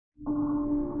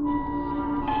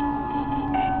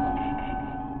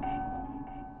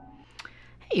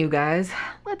You guys,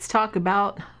 let's talk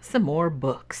about some more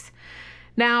books.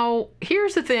 Now,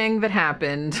 here's the thing that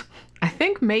happened, I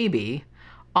think maybe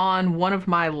on one of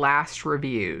my last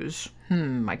reviews.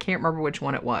 I can't remember which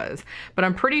one it was, but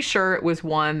I'm pretty sure it was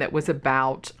one that was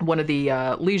about one of the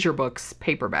leisure books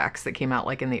paperbacks that came out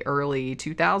like in the early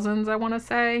 2000s, I want to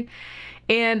say.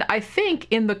 And I think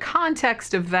in the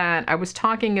context of that, I was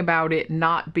talking about it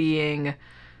not being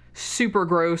super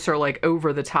gross or like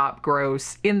over the top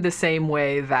gross in the same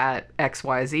way that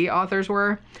XYZ authors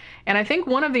were. And I think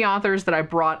one of the authors that I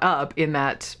brought up in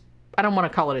that, I don't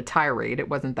want to call it a tirade, it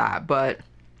wasn't that, but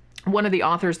one of the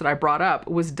authors that I brought up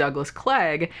was Douglas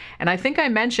Clegg. And I think I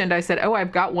mentioned, I said, oh,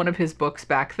 I've got one of his books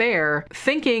back there,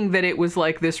 thinking that it was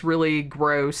like this really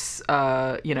gross,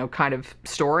 kind of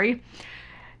story.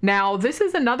 Now, this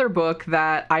is another book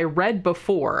that I read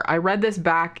before. I read this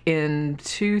back in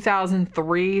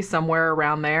 2003, somewhere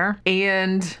around there.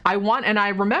 And I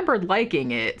remembered liking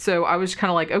it. So I was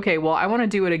kind of like, okay, well, I want to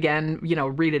do it again,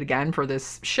 read it again for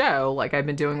this show, like I've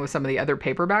been doing with some of the other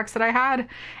paperbacks that I had.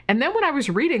 And then when I was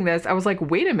reading this, I was like,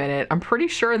 wait a minute, I'm pretty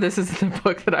sure this isn't the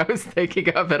book that I was thinking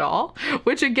of at all.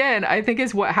 Which again, I think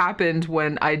is what happened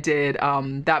when I did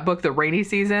that book, The Rainy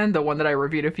Season, the one that I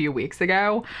reviewed a few weeks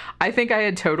ago. I think I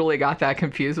had totally got that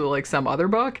confused with like some other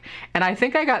book, and I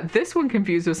think I got this one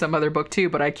confused with some other book too,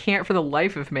 but I can't for the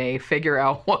life of me figure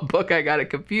out what book I got it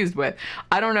confused with.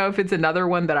 I don't know if it's another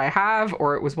one that I have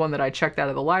or it was one that I checked out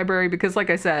of the library, because like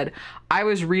I said, I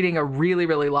was reading a really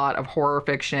lot of horror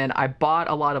fiction. I bought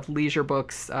a lot of leisure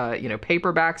books,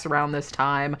 paperbacks around this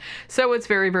time, so it's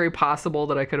very possible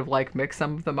that I could have like mixed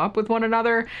some of them up with one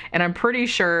another. And I'm pretty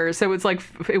sure, so it's like,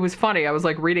 it was funny, I was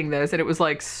like reading this and it was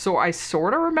like, so I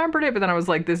sort of remembered it, but then I was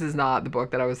like, this is not the book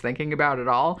that I was thinking about at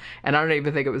all. And I don't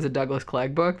even think it was a Douglas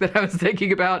Clegg book that I was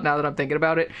thinking about now that I'm thinking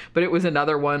about it, but it was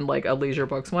another one, like a leisure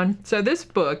books one. So this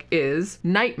book is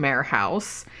Nightmare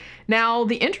House. Now,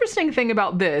 the interesting thing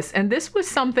about this, and this was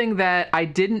something that I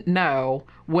didn't know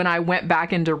when I went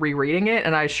back into rereading it,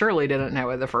 and I surely didn't know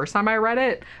it the first time I read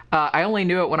it. I only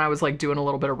knew it when I was like doing a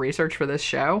little bit of research for this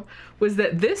show, was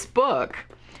that this book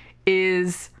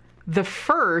is the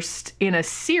first in a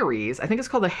series. I think it's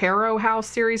called the Harrow House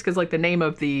series, because like the name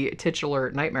of the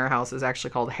titular Nightmare House is actually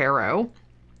called Harrow,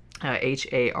 Harrow,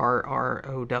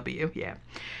 yeah.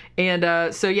 And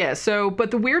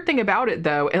but the weird thing about it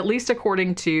though, at least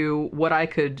according to what I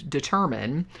could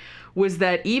determine, was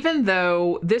that even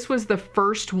though this was the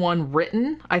first one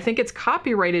written, I think it's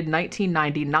copyrighted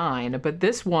 1999, but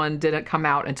this one didn't come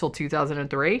out until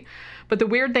 2003. But the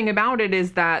weird thing about it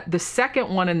is that the second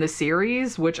one in the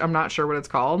series, which I'm not sure what it's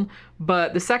called,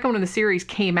 but the second one in the series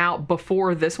came out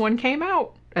before this one came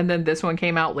out. And then this one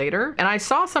came out later. And I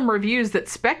saw some reviews that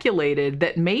speculated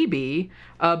that maybe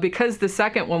because the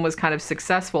second one was kind of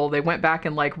successful, they went back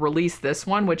and like released this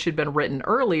one, which had been written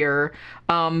earlier,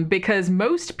 because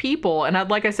most people, and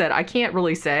like I said, I can't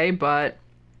really say, but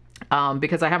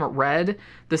because I haven't read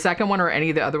the second one or any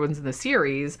of the other ones in the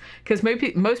series, because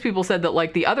most people said that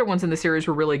like the other ones in the series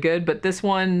were really good, but this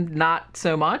one not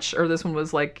so much, or this one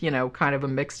was like, kind of a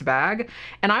mixed bag.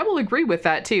 And I will agree with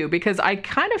that too, because I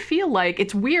kind of feel like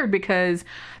it's weird, because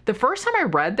the first time I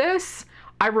read this,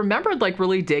 I remembered like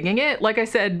really digging it. Like I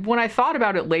said, when I thought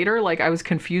about it later, like I was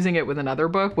confusing it with another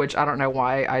book, which I don't know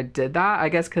why I did that. I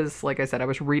guess because, like I said, I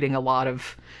was reading a lot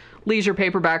of leisure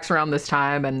paperbacks around this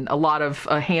time, and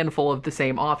a handful of the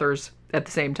same authors at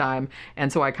the same time,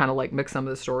 and so I kind of like mixed some of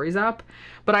the stories up.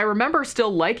 But I remember still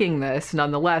liking this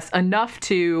nonetheless enough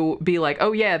to be like,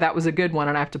 oh yeah, that was a good one,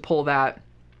 and I have to pull that,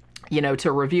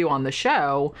 to review on the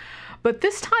show. But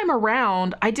this time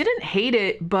around, I didn't hate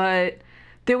it, but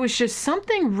there was just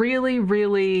something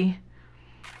really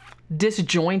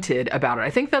disjointed about it. I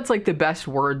think that's like the best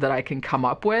word that I can come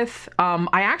up with.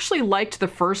 I actually liked the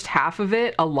first half of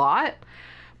it a lot,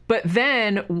 but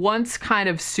then once kind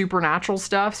of supernatural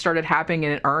stuff started happening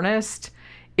in earnest,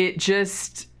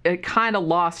 it kind of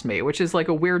lost me, which is like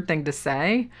a weird thing to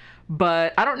say,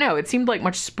 but I don't know. It seemed like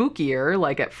much spookier,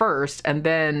 like at first. And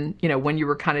then, when you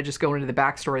were kind of just going into the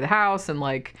backstory of the house and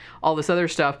like all this other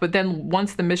stuff. But then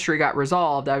once the mystery got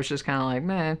resolved, I was just kind of like,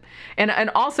 meh. And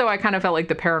also I kind of felt like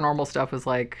the paranormal stuff was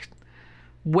like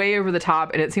way over the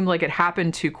top, and it seemed like it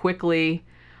happened too quickly.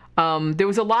 There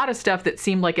was a lot of stuff that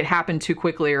seemed like it happened too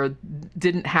quickly or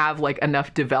didn't have like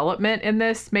enough development in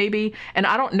this maybe. And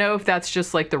I don't know if that's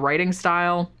just like the writing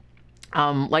style.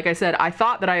 Like I said, I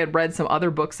thought that I had read some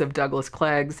other books of Douglas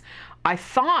Clegg's. I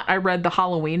thought I read The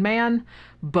Halloween Man,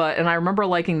 and I remember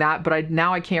liking that, but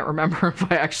now I can't remember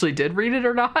if I actually did read it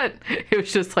or not. It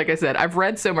was just, like I said, I've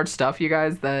read so much stuff, you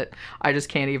guys, that I just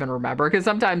can't even remember, because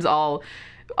sometimes I'll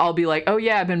I'll be like, oh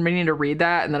yeah, I've been meaning to read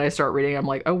that, and then I start reading. I'm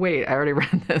like, oh wait, I already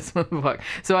read this book.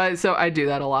 So I do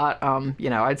that a lot. You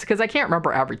know, it's because I can't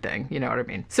remember everything. You know what I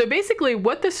mean? So basically,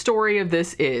 what the story of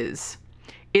this is,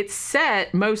 it's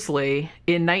set mostly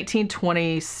in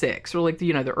 1926, or like,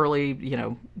 you know, the early, you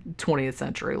know, 20th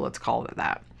century. Let's call it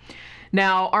that.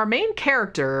 Now, our main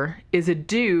character is a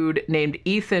dude named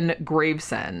Ethan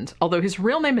Gravesend, although his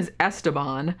real name is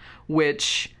Esteban,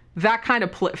 which that kind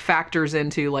of factors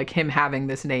into like him having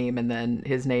this name and then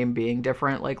his name being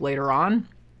different like later on.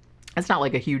 It's not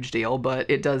like a huge deal,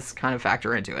 but it does kind of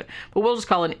factor into it. But we'll just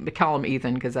call him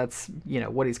Ethan because that's, you know,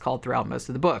 what he's called throughout most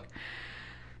of the book.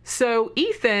 So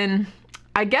Ethan,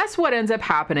 I guess what ends up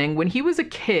happening when he was a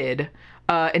kid,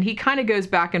 and he kind of goes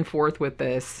back and forth with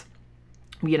this,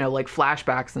 you know, like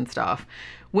flashbacks and stuff.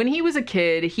 When he was a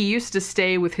kid, he used to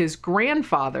stay with his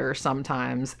grandfather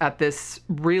sometimes at this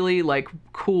really like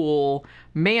cool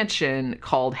mansion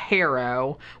called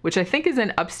Harrow, which I think is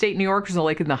in upstate New York, or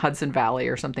like in the Hudson Valley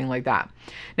or something like that.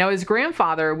 Now, his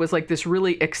grandfather was like this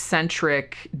really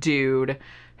eccentric dude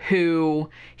who,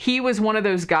 he was one of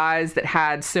those guys that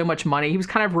had so much money. He was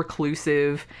kind of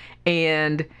reclusive,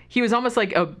 and he was almost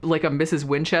like a Mrs.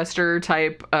 Winchester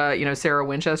type, you know, Sarah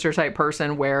Winchester type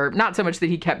person, where not so much that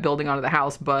he kept building onto the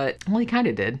house, but, well, he kind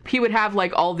of did. He would have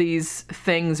like all these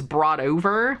things brought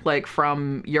over like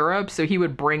from Europe. So he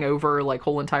would bring over like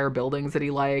whole entire buildings that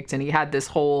he liked. And he had this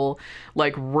whole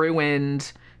like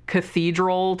ruined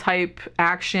cathedral type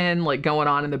action like going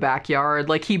on in the backyard.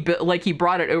 Like he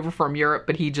brought it over from Europe,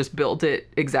 but he just built it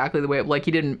exactly the way like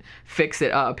he didn't fix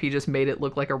it up. He just made it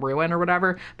look like a ruin or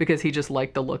whatever because he just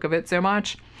liked the look of it so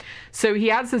much. So he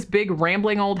has this big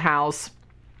rambling old house,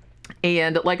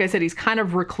 and like I said, he's kind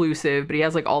of reclusive, but he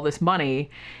has like all this money.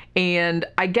 And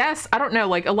I guess, I don't know,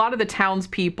 like a lot of the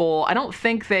townspeople, I don't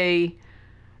think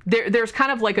there's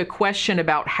kind of like a question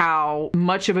about how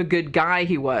much of a good guy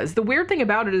he was. The weird thing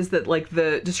about it is that like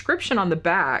the description on the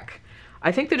back,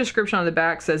 I think the description on the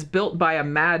back says built by a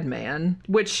madman,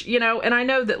 which, you know, and I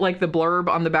know that like the blurb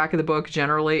on the back of the book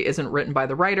generally isn't written by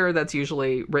the writer. That's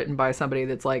usually written by somebody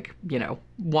that's like, you know,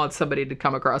 wants somebody to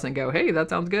come across and go, hey, that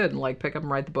sounds good, and like pick up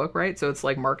and write the book, right? So it's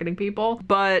like marketing people.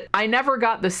 But I never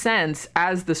got the sense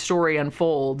as the story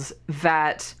unfolds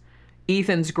that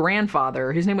Ethan's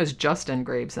grandfather, his name was Justin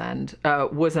Gravesend,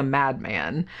 was a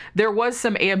madman. There was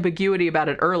some ambiguity about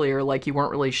it earlier, like you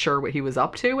weren't really sure what he was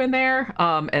up to in there,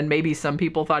 and maybe some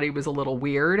people thought he was a little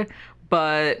weird,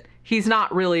 but he's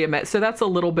not really so that's a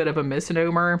little bit of a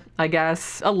misnomer, I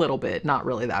guess. A little bit, not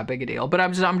really that big a deal, but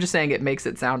I'm just saying it makes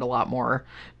it sound a lot more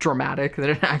dramatic than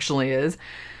it actually is.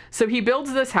 So he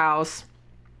builds this house,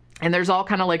 and there's all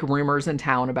kind of like rumors in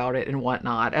town about it and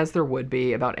whatnot, as there would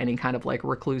be about any kind of like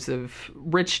reclusive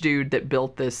rich dude that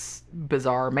built this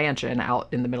bizarre mansion out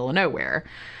in the middle of nowhere.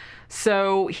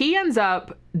 So he ends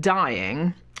up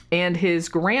dying, and his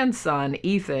grandson,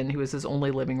 Ethan, who is his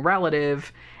only living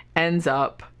relative, ends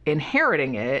up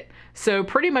inheriting it. So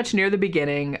pretty much near the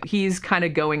beginning, he's kind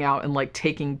of going out and like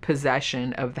taking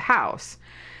possession of the house.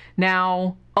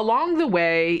 Now, along the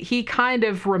way, he kind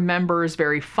of remembers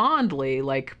very fondly,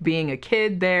 like being a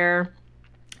kid there.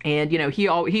 And, you know,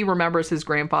 he remembers his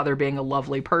grandfather being a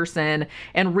lovely person,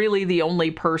 and really the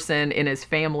only person in his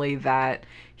family that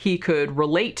he could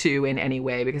relate to in any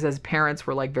way, because his parents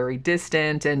were like very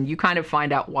distant, and you kind of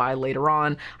find out why later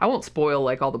on. I won't spoil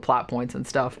like all the plot points and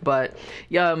stuff, but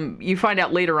you find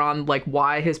out later on like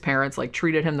why his parents like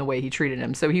treated him the way he treated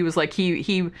him. So he was like,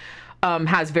 he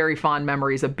has very fond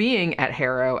memories of being at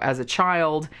Harrow as a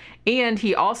child. And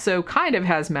he also kind of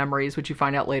has memories, which you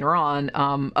find out later on,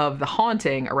 of the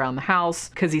haunting around the house,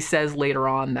 because he says later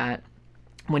on that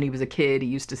when he was a kid, he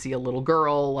used to see a little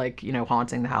girl, like, you know,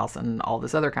 haunting the house and all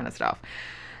this other kind of stuff.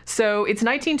 So it's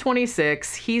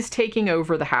 1926. He's taking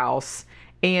over the house.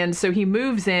 And so he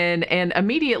moves in, and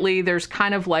immediately there's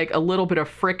kind of like a little bit of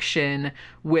friction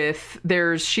with,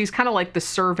 she's kind of like the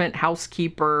servant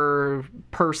housekeeper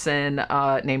person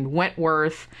named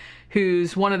Wentworth,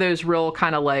 who's one of those real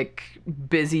kind of like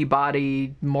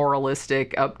busybody,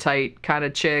 moralistic, uptight kind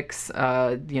of chicks,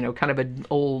 you know, kind of an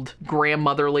old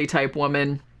grandmotherly type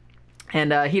woman.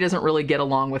 And he doesn't really get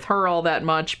along with her all that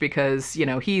much because, you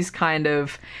know,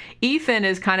 Ethan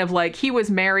is kind of like, he was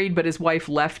married, but his wife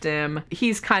left him.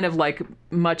 He's kind of like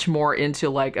much more into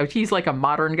like, he's like a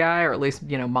modern guy, or at least,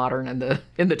 you know, modern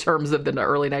in the terms of the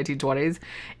early 1920s.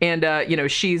 And, you know,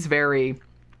 she's very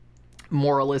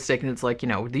moralistic, and it's like, you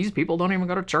know, these people don't even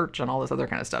go to church and all this other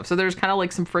kind of stuff. So there's kind of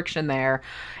like some friction there.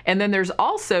 And then there's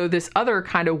also this other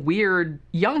kind of weird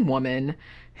young woman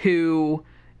who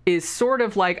is sort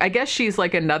of like, I guess she's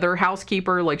like another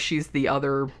housekeeper, like she's the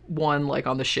other one like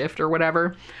on the shift or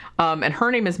whatever. And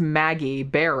her name is Maggie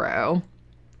Barrow.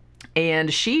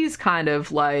 And she's kind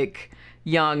of like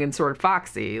young and sort of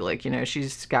foxy. Like, you know,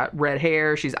 she's got red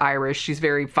hair, she's Irish, she's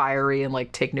very fiery and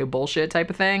like take no bullshit type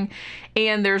of thing.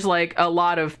 And there's like a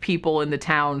lot of people in the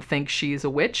town think she's a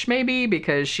witch, maybe,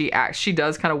 because she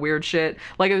does kind of weird shit.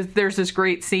 Like, there's this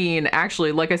great scene,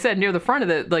 actually, like I said, near the front of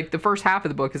the, like the first half of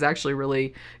the book is actually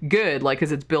really good, like,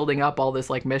 because it's building up all this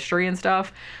like mystery and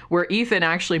stuff, where Ethan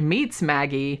actually meets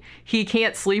Maggie. He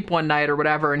can't sleep one night or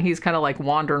whatever, and he's kind of like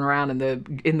wandering around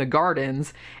in the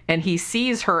gardens, and he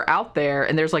sees her out there,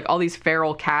 and there's like all these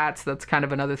feral cats. That's kind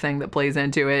of another thing that plays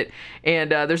into it.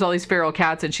 And there's all these feral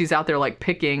cats, and she's out there like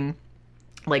picking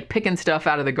stuff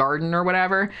out of the garden or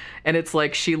whatever. And it's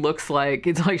like she almost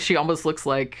looks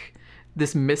like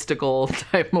this mystical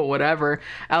type of whatever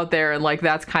out there. And like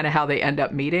that's kind of how they end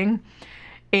up meeting.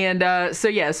 And so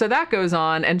that goes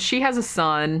on, and she has a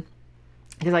son.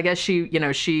 Because I guess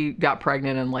she got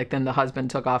pregnant, and like then the husband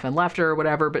took off and left her or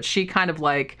whatever. But she kind of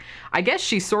like, I guess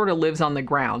she sort of lives on the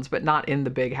grounds, but not in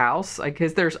the big house. Like,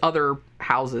 because there's other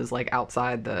houses like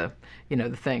outside the,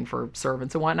 the thing for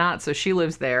servants and whatnot. So she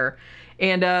lives there.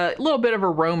 And a little bit of a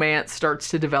romance starts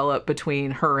to develop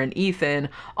between her and Ethan.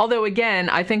 Although, again,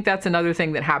 I think that's another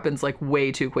thing that happens like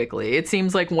way too quickly. It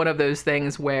seems like one of those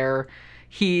things where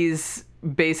he's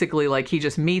basically like, he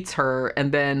just meets her,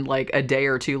 and then like a day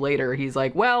or two later he's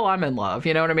like, well, I'm in love,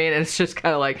 you know what I mean? And it's just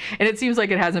kind of like, and it seems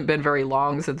like it hasn't been very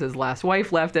long since his last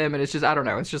wife left him, and it's just, I don't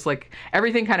know, it's just like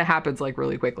everything kind of happens like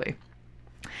really quickly.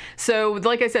 So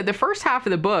like I said, the first half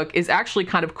of the book is actually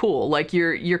kind of cool. Like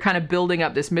you're kind of building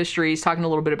up this mystery. He's talking a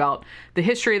little bit about the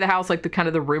history of the house, like the kind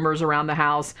of the rumors around the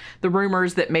house, the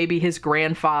rumors that maybe his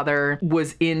grandfather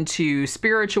was into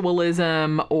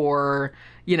spiritualism, or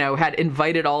had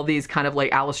invited all these kind of like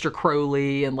Aleister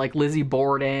Crowley and like Lizzie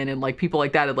Borden and like people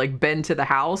like that had like been to the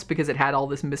house because it had all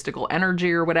this mystical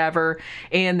energy or whatever.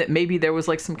 And that maybe there was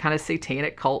like some kind of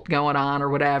satanic cult going on or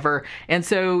whatever. And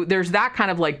so there's that kind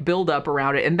of like build up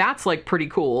around it. And that's like pretty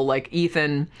cool. Like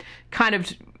Ethan kind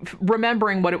of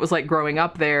remembering what it was like growing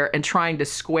up there and trying to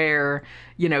square,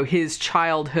 his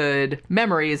childhood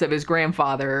memories of his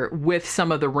grandfather with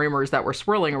some of the rumors that were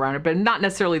swirling around it, but not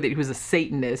necessarily that he was a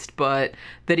Satanist, but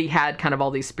that he had kind of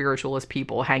all these spiritualist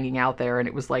people hanging out there, and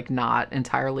it was like not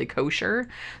entirely kosher.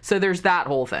 So there's that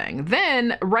whole thing.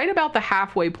 Then right about the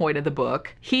halfway point of the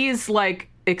book, he's like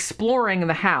exploring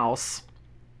the house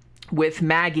with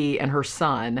Maggie and her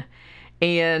son,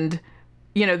 and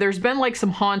there's been like some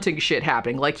haunting shit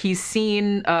happening. Like he's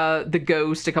seen the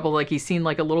ghost he's seen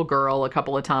like a little girl a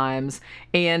couple of times.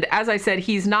 And as I said,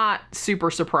 he's not super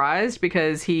surprised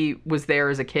because he was there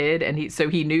as a kid, and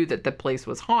he knew that the place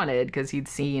was haunted because he'd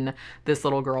seen this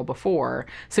little girl before.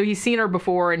 So he's seen her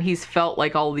before, and he's felt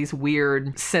like all these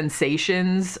weird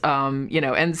sensations,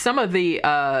 and some of the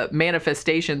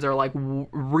manifestations are like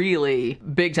really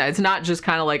big time. It's not just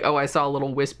kind of like, oh, I saw a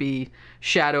little wispy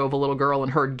shadow of a little girl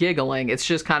and heard giggling. It's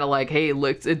just kind of like, hey,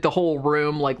 look, the whole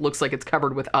room like looks like it's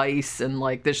covered with ice, and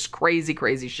like there's crazy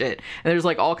shit, and there's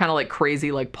like all kind of like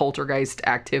crazy like poltergeist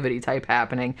activity type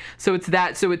happening. So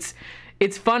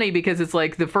it's funny because it's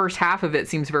like the first half of it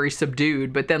seems very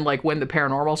subdued, but then like when the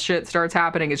paranormal shit starts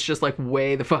happening, it's just like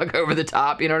way the fuck over the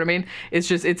top, you know what I mean?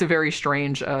 It's a very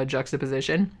strange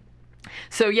juxtaposition.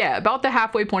 So yeah, about the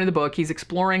halfway point of the book, he's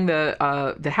exploring the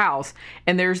house,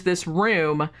 and there's this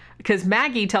room, because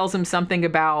Maggie tells him something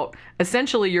about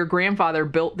essentially your grandfather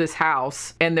built this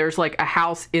house, and there's like a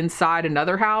house inside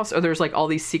another house, or there's like all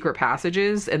these secret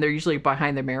passages, and they're usually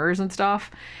behind the mirrors and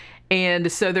stuff.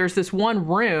 And so there's this one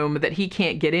room that he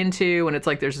can't get into, and it's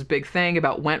like there's this big thing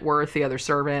about Wentworth, the other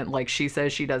servant, like she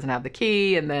says she doesn't have the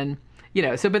key, and then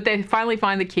but they finally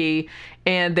find the key,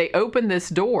 and they open this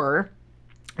door.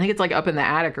 I think it's like up in the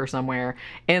attic or somewhere,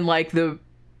 and like the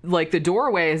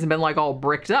doorway has been like all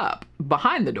bricked up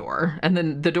behind the door, and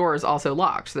then the door is also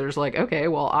locked. So there's like, okay,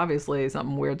 well, obviously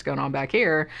something weird's going on back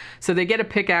here. So they get a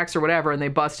pickaxe or whatever, and they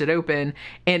bust it open,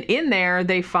 and in there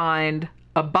they find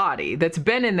a body that's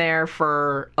been in there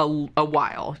for a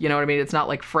while. You know what I mean? It's not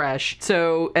like fresh.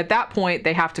 So at that point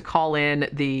they have to call in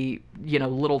the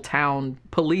little town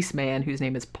policeman, whose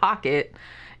name is Pocket,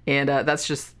 and that's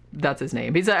his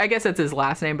name. I guess that's his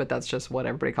last name, but that's just what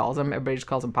everybody calls him. Everybody just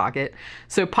calls him Pocket.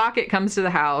 So Pocket comes to the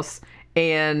house,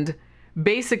 and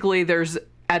basically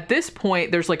at this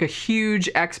point, there's like a huge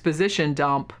exposition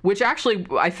dump, which actually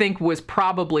I think was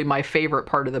probably my favorite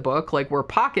part of the book, like where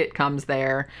Pocket comes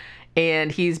there,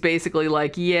 and he's basically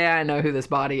like, yeah, I know who this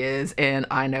body is, and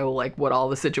I know like what all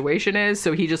the situation is.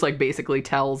 So he just like basically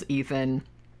tells Ethan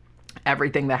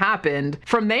everything that happened.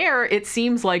 From there, it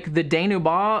seems like the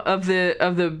denouement of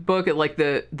the book, like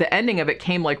the ending of it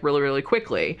came like really, really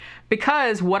quickly.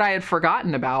 Because what I had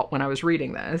forgotten about when I was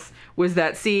reading this was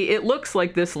that, see, it looks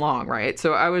like this long, right?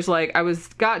 So I was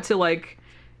got to like,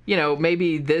 you know,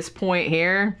 maybe this point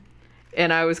here,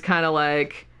 and I was kind of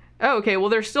like, oh, okay, well,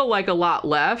 there's still like a lot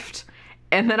left.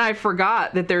 And then I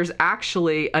forgot that there's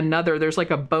actually there's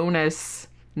like a bonus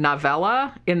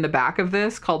novella in the back of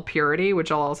this called Purity,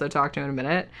 which I'll also talk to in a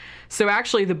minute. So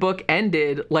actually the book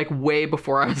ended like way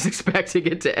before I was expecting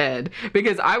it to end,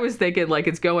 because I was thinking like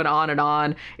it's going on and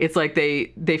on. It's like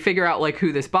they figure out like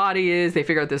who this body is. They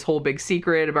figure out this whole big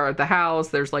secret about the house.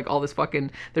 There's like all this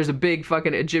there's a big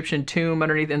fucking Egyptian tomb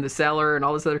underneath in the cellar and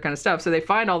all this other kind of stuff. So they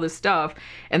find all this stuff.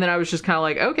 And then I was just kind of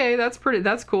like, okay,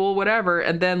 that's cool, whatever.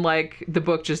 And then like the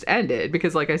book just ended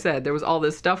because, like I said, there was all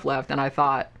this stuff left, and I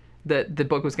thought that the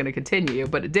book was going to continue,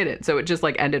 but it didn't. So it just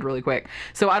like ended really quick.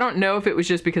 So I don't know if it was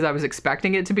just because I was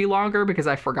expecting it to be longer because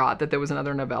I forgot that there was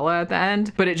another novella at the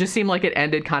end, but it just seemed like it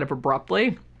ended kind of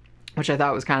abruptly, which I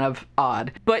thought was kind of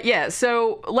odd. But yeah,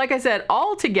 so like I said,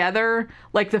 all together,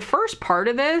 like the first part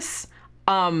of this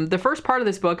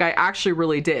book, I actually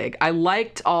really dig. I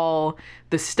liked all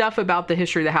the stuff about the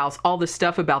history of the house, all the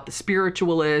stuff about the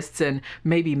spiritualists, and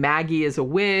maybe Maggie is a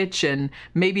witch, and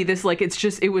maybe this, like,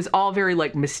 it was all very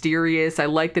like mysterious. I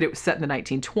liked that it was set in the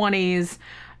 1920s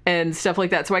and stuff like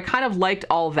that. So I kind of liked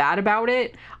all that about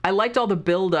it. I liked all the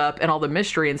buildup and all the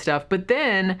mystery and stuff. But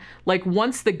then, like,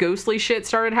 once the ghostly shit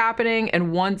started happening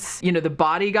and once, you know, the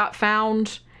body got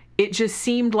found, it just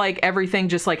seemed like everything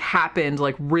just like happened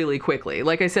like really quickly.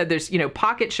 Like I said, there's, you know,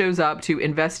 Pocket shows up to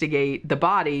investigate the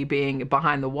body being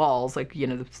behind the walls. Like, you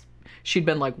know, she'd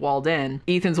been like walled in.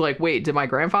 Ethan's like, wait, did my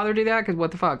grandfather do that? Cause what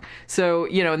the fuck? So,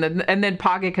 you know, and then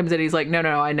Pocket comes in, he's like, no,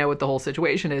 I know what the whole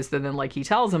situation is. And then like he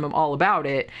tells him all about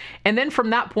it. And then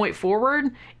from that point forward,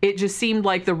 it just seemed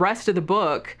like the rest of the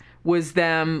book was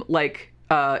them like,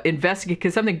 investigate,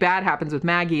 because something bad happens with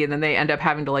Maggie, and then they end up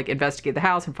having to like investigate the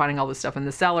house and finding all this stuff in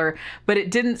the cellar. But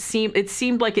it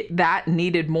seemed like that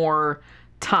needed more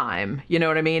time, you know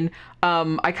what I mean?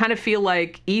 I kind of feel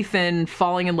like Ethan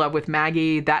falling in love with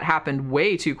Maggie, that happened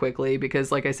way too quickly,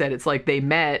 because like I said, it's like they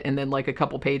met and then like a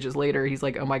couple pages later he's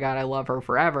like, oh my god, I love her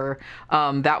forever.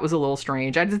 That was a little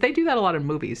strange. They do that a lot in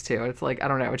movies too. It's like, I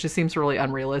don't know, it just seems really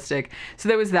unrealistic. So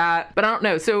there was that, but I don't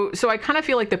know. So I kind of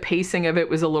feel like the pacing of it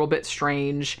was a little bit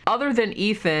strange, other than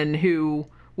Ethan, who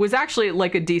was actually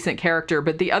like a decent character,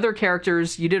 but the other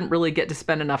characters, you didn't really get to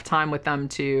spend enough time with them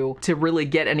to really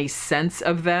get any sense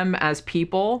of them as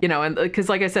people, you know, and because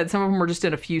like I said, some of them were just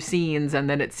in a few scenes, and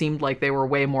then it seemed like they were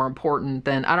way more important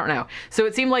than, I don't know. So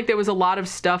it seemed like there was a lot of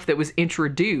stuff that was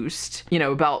introduced, you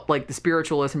know, about like the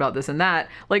spiritualists, about this and that.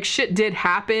 Like shit did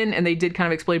happen and they did kind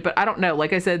of explain, but I don't know.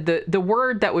 Like I said, the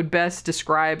word that would best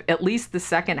describe at least the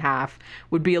second half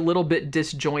would be a little bit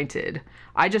disjointed.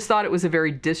 I just thought it was a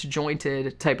very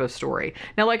disjointed type of story.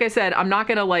 Now, like I said, I'm not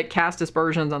going to like cast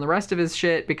aspersions on the rest of his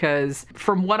shit, because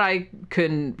from what I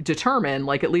can determine,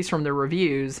 like at least from the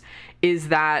reviews, is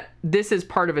that this is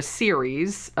part of a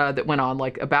series that went on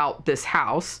like about this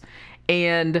house.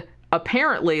 And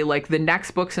apparently like the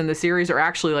next books in the series are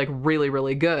actually like really,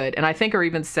 really good. And I think are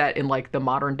even set in like the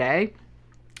modern day.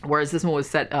 Whereas this one was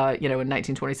set, you know, in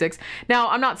 1926. Now,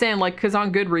 I'm not saying like, because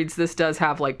on Goodreads, this does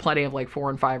have like plenty of like 4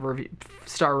 and 5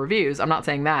 star reviews. I'm not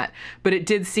saying that, but it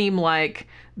did seem like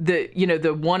the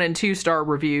 1 and 2 star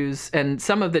reviews and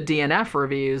some of the DNF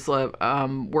reviews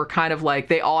were kind of like,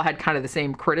 they all had kind of the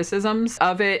same criticisms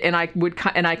of it. And I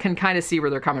can kind of see where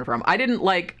they're coming from. I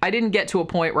didn't get to a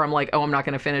point where I'm like, oh, I'm not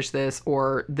going to finish this,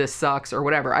 or this sucks or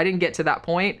whatever. I didn't get to that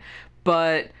point,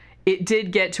 but it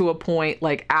did get to a point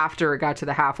like after it got to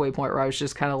the halfway point where I was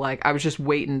just kind of like, I was just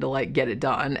waiting to like get it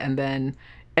done. And then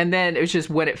it was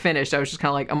just when it finished, I was just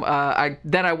kind of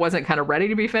like, I wasn't kind of ready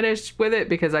to be finished with it,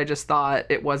 because I just thought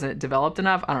it wasn't developed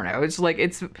enough. I don't know. It's like,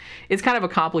 it's kind of a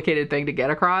complicated thing to get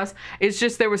across. It's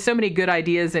just, there was so many good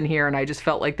ideas in here, and I just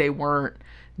felt like they weren't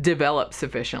developed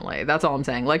sufficiently. That's all I'm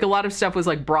saying. Like a lot of stuff was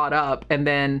like brought up, and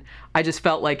then I just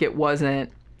felt like it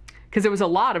wasn't, because there was a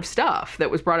lot of stuff that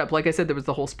was brought up. Like I said, there was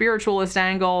the whole spiritualist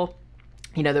angle.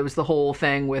 You know, there was the whole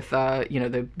thing with, you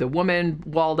know, the woman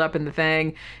walled up in the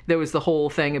thing. There was the whole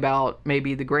thing about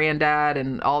maybe the granddad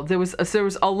and all. There was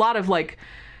a lot of like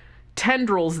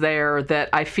tendrils there that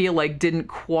I feel like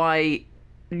that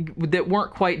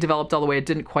weren't quite developed all the way. It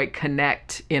didn't quite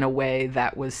connect in a way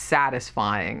that was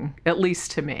satisfying, at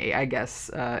least to me, I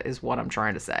guess, is what I'm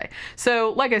trying to say.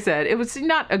 So like I said, it was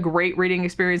not a great reading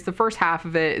experience. The first half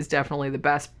of it is definitely the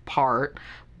best part,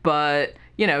 but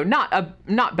you know,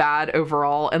 not bad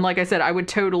overall. And like I said, I would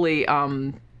totally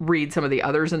read some of the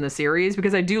others in the series,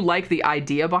 because I do like the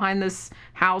idea behind this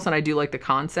house and I do like the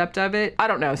concept of it. I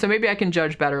don't know. So maybe I can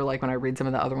judge better like when I read some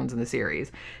of the other ones in the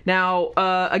series. Now,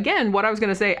 again, what I was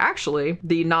going to say, actually,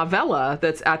 the novella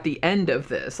that's at the end of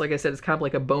this, like I said, it's kind of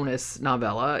like a bonus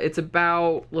novella. It's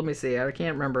about, let me see, I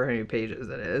can't remember how many pages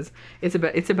it is.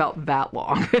 It's about that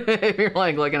long if you're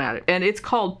like looking at it. And it's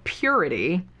called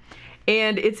Purity.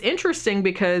 And it's interesting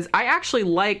because I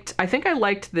think I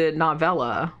liked the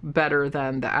novella better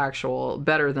than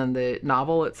the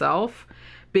novel itself,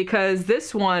 because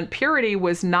this one, Purity,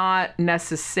 was not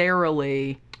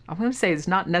necessarily, I'm going to say it's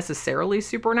not necessarily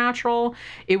supernatural.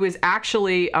 It was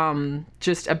actually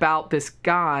just about this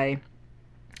guy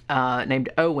named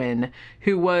Owen,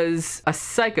 who was a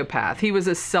psychopath. He was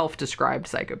a self-described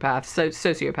psychopath,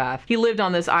 sociopath. He lived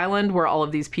on this island where all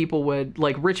of these people would,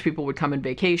 like rich people would come and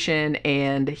vacation,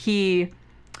 and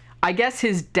I guess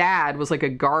his dad was like a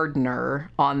gardener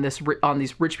on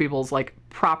these rich people's like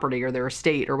property or their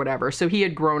estate or whatever. So he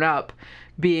had grown up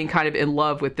being kind of in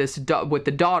love with with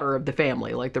the daughter of the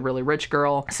family, like the really rich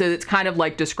girl. So it's kind of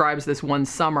like describes this one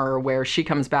summer where she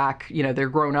comes back, you know, they're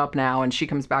grown up now, and she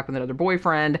comes back with another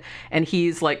boyfriend, and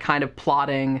he's like kind of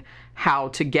plotting how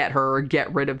to get her or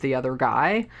get rid of the other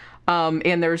guy.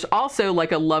 And there's also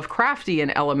like a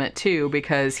Lovecraftian element too,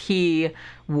 because he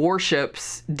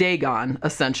worships Dagon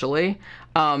essentially.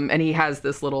 And he has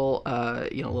this little,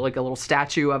 like a little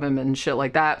statue of him and shit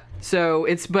like that. So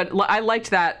but I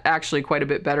liked that actually quite a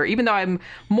bit better, even though I'm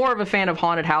more of a fan of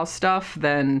haunted house stuff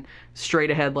than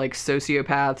straight ahead, like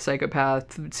sociopath,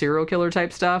 psychopath, serial killer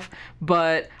type stuff.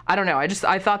 But I don't know.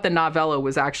 I thought the novella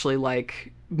was actually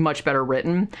like much better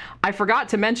written. I forgot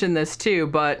to mention this too,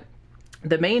 but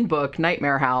the main book,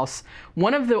 Nightmare House,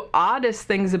 one of the oddest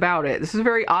things about it, this is a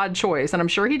very odd choice, and I'm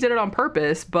sure he did it on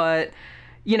purpose, but,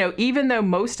 you know, even though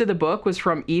most of the book was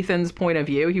from Ethan's point of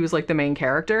view, he was like the main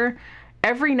character,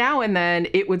 every now and then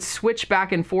it would switch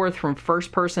back and forth from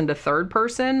first person to third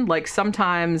person, like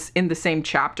sometimes in the same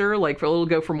chapter, like it'll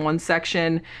go from one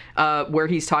section where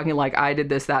he's talking like, I did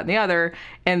this, that, and the other,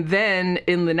 and then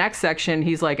in the next section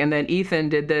he's like, and then Ethan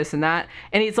did this and that,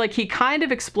 and it's like he kind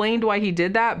of explained why he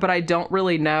did that, but I don't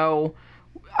really know.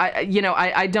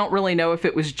 I don't really know if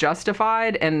it was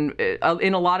justified, and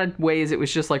in a lot of ways it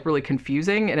was just like really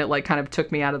confusing, and it like kind of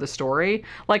took me out of the story.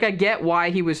 Like I get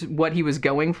why what he was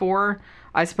going for,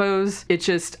 I suppose. It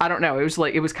just, I don't know,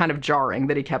 it was kind of jarring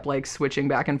that he kept like switching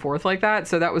back and forth like that.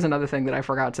 So that was another thing that I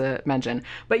forgot to mention.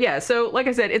 But yeah, so like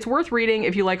I said, it's worth reading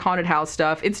if you like haunted house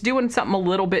stuff. It's doing something a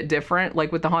little bit different,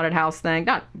 like with the haunted house thing,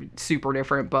 not super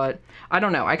different, but I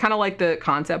don't know, I kind of like the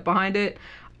concept behind it.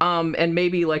 And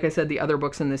maybe, like I said, the other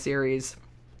books in the series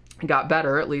got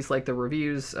better, at least like the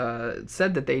reviews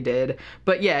said that they did.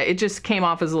 But yeah, it just came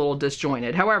off as a little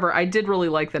disjointed. However, I did really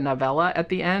like the novella at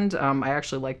the end. I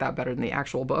actually like that better than the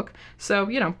actual book. So,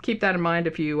 you know, keep that in mind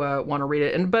if you want to read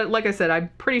it. But like I said,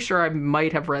 I'm pretty sure I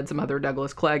might have read some other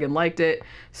Douglas Clegg and liked it.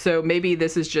 So maybe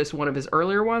this is just one of his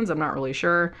earlier ones. I'm not really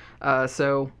sure.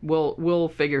 So we'll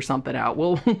figure something out.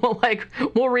 We'll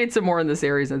read some more in the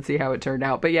series and see how it turned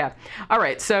out. But yeah. All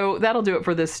right. So that'll do it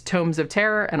for this Tomes of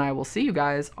Terror, and I will see you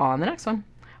guys on the next one.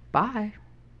 Bye.